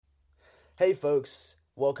Hey folks,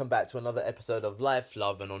 welcome back to another episode of Life,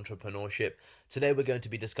 Love and Entrepreneurship. Today we're going to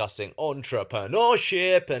be discussing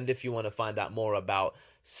entrepreneurship, and if you want to find out more about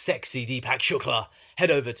sexy Deepak Shukla, head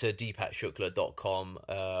over to deepakshukla.com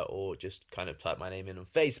or just kind of type my name in on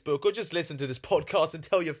Facebook or just listen to this podcast and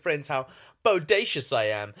tell your friends how bodacious I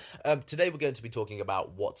am. Today we're going to be talking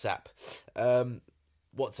about WhatsApp.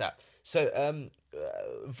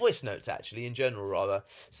 Voice notes actually in general rather.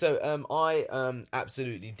 I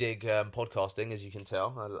absolutely dig podcasting, as you can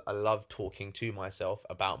tell. I love talking to myself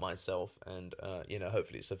about myself, and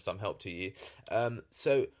hopefully it's of some help to you.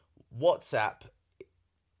 So WhatsApp,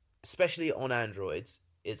 especially on Androids,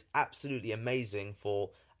 is absolutely amazing for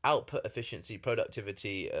output efficiency,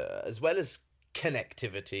 productivity, as well as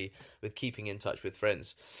connectivity with keeping in touch with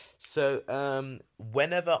friends. So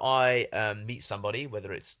whenever I meet somebody,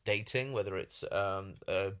 whether it's dating, whether it's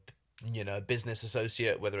a business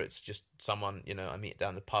associate, whether it's just someone I meet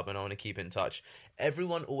down the pub and I want to keep in touch,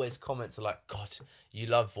 everyone always comments like, "God, you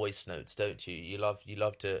love voice notes, don't you? You love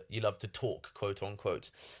to talk, quote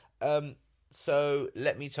unquote." So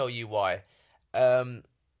let me tell you why.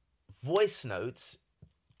 Voice notes,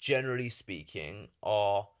 generally speaking,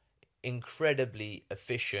 are incredibly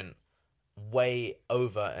efficient, way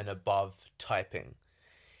over and above typing.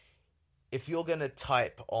 If you're going to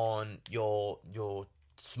type on your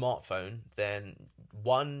smartphone, then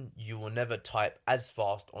one, you will never type as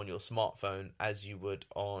fast on your smartphone as you would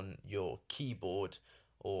on your keyboard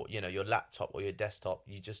or your laptop or your desktop.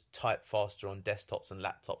 You just type faster on desktops and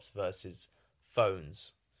laptops versus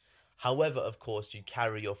phones. However, of course, you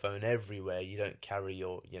carry your phone everywhere. You don't carry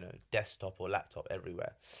your, desktop or laptop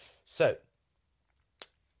everywhere. So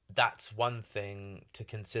that's one thing to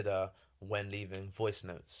consider when leaving voice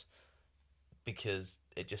notes, because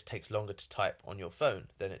it just takes longer to type on your phone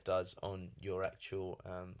than it does on your actual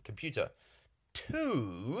computer.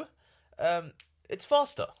 Two, it's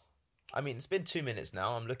faster. I mean, it's been 2 minutes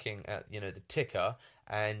now. I'm looking at, the ticker,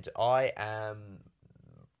 and I am...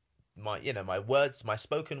 my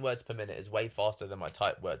spoken words per minute is way faster than my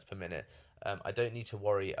typed words per minute. I don't need to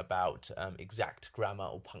worry about exact grammar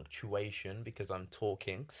or punctuation because I'm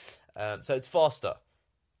talking. So it's faster.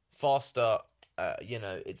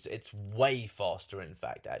 It's way faster, in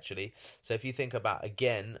fact, actually. So if you think about,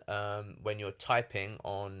 again, when you're typing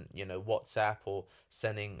on, WhatsApp or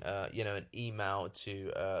sending, an email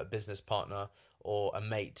to a business partner or a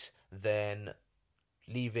mate, then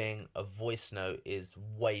leaving a voice note is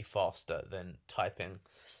way faster than typing.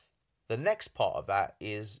 The next part of that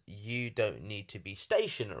is you don't need to be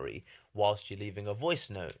stationary whilst you're leaving a voice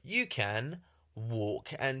note. You can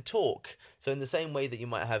walk and talk. So in the same way that you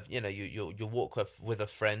might have, you walk with a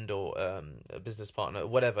friend or a business partner or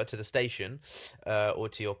whatever to the station or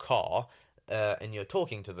to your car and you're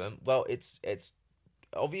talking to them, well, it's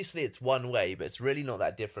obviously it's one way, but it's really not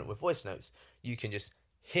that different with voice notes. You can just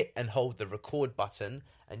hit and hold the record button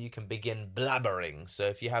and you can begin blabbering. So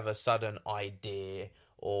if you have a sudden idea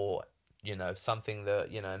or something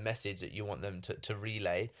that a message that you want them to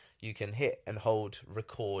relay, you can hit and hold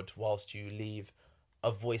record whilst you leave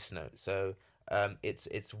a voice note. So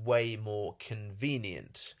it's way more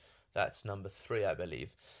convenient. That's number 3, I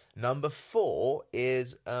believe. Number 4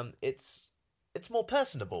 is it's more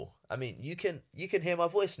personable. I mean, you can hear my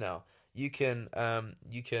voice now. You can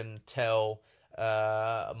tell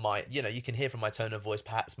you can hear from my tone of voice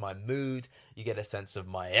perhaps my mood. You get a sense of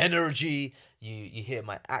my energy. You hear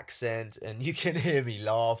my accent, and you can hear me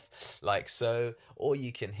laugh like so, or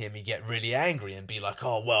you can hear me get really angry and be like,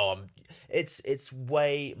 "Oh well, it's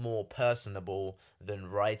way more personable than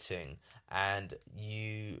writing," and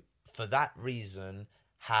you, for that reason,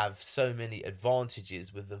 have so many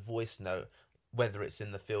advantages with the voice note, whether it's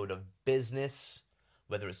in the field of business,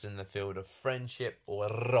 whether it's in the field of friendship or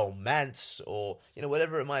romance or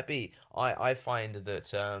whatever it might be. I find that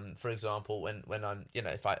for example, when I'm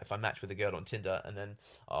if I match with a girl on Tinder and then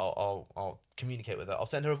I'll communicate with her, I'll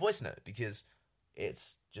send her a voice note because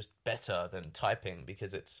it's just better than typing,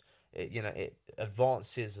 because it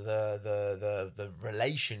advances the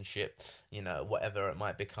relationship, whatever it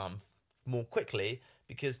might become, more quickly,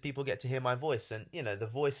 because people get to hear my voice, and the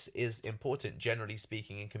voice is important, generally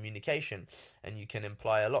speaking, in communication, and you can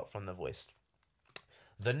imply a lot from the voice.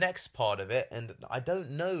 The next part of it, and I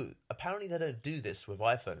don't know, apparently they don't do this with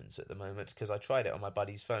iPhones at the moment, because I tried it on my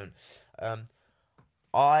buddy's phone.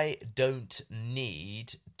 I don't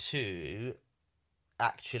need to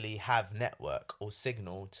actually have network or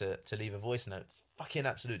signal to leave a voice note. It's fucking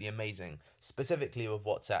absolutely amazing, specifically with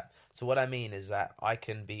WhatsApp. So what I mean is that I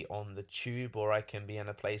can be on the tube, or I can be in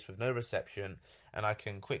a place with no reception, and I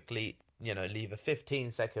can quickly leave a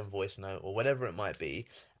 15-second voice note or whatever it might be,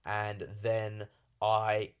 and then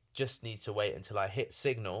I just need to wait until I hit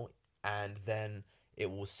Signal, and then it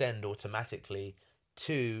will send automatically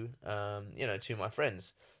to to my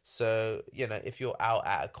friends. So if you're out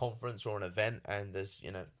at a conference or an event, and there's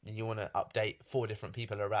you want to update four different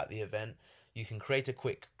people about the event, you can create a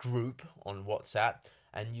quick group on WhatsApp,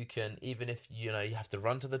 and you can, even if you have to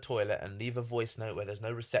run to the toilet and leave a voice note where there's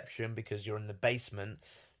no reception because you're in the basement,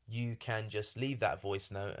 you can just leave that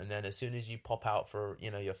voice note, and then as soon as you pop out for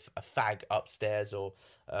a fag upstairs, or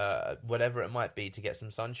whatever it might be, to get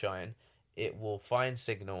some sunshine, it will find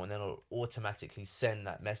Signal, and then it'll automatically send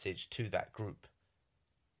that message to that group.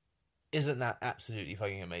 Isn't that absolutely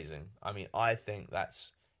fucking amazing? I mean, I think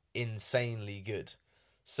that's insanely good.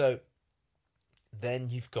 So then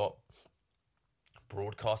you've got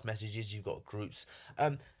broadcast messages, you've got groups.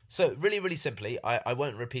 So really, really simply, I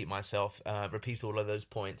won't repeat myself, repeat all of those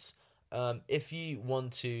points. If you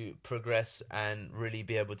want to progress and really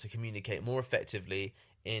be able to communicate more effectively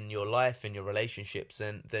in your life, in your relationships,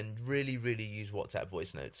 then really, really use WhatsApp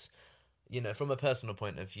voice notes. From a personal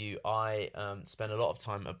point of view, I spend a lot of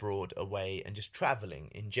time abroad, away, and just traveling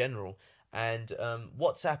in general. And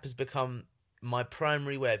WhatsApp has become my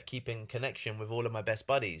primary way of keeping connection with all of my best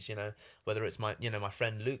buddies. Whether it's my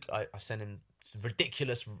friend Luke, I send him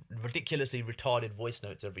ridiculously retarded voice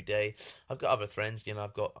notes every day. I've got other friends.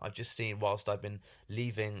 I've just seen, whilst I've been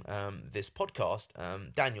leaving this podcast,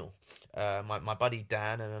 Daniel, my buddy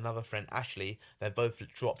Dan, and another friend Ashley, they've both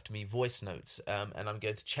dropped me voice notes, and I'm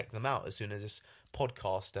going to check them out as soon as this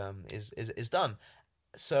podcast is done.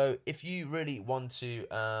 So if you really want to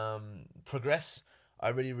progress, I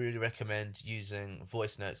really, really recommend using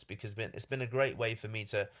voice notes, because it's been a great way for me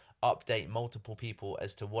to update multiple people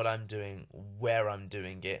as to what I'm doing, where I'm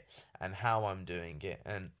doing it, and how I'm doing it.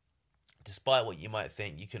 And despite what you might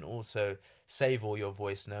think, you can also save all your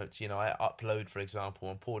voice notes. I upload, for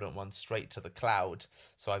example, important ones straight to the cloud,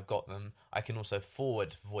 so I've got them. I can also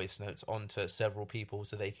forward voice notes onto several people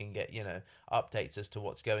so they can get, updates as to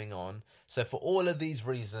what's going on. So for all of these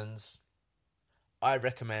reasons, I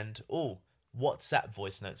recommend WhatsApp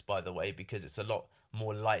voice notes, by the way, because it's a lot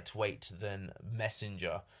more lightweight than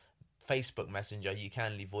Messenger. Facebook Messenger, you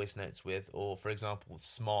can leave voice notes with, or for example,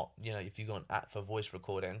 Smart, if you got an app for voice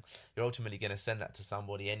recording, you're ultimately going to send that to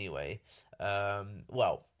somebody anyway.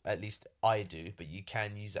 Well, at least I do, but you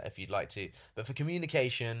can use that if you'd like to. But for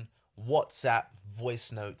communication, WhatsApp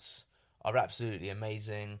voice notes are absolutely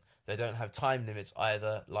amazing. They don't have time limits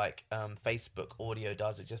either, like Facebook audio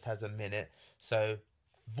does. It just has a minute. So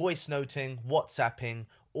voice noting, WhatsApping,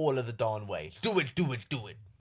 all of the darn way. Do it, do it, do it.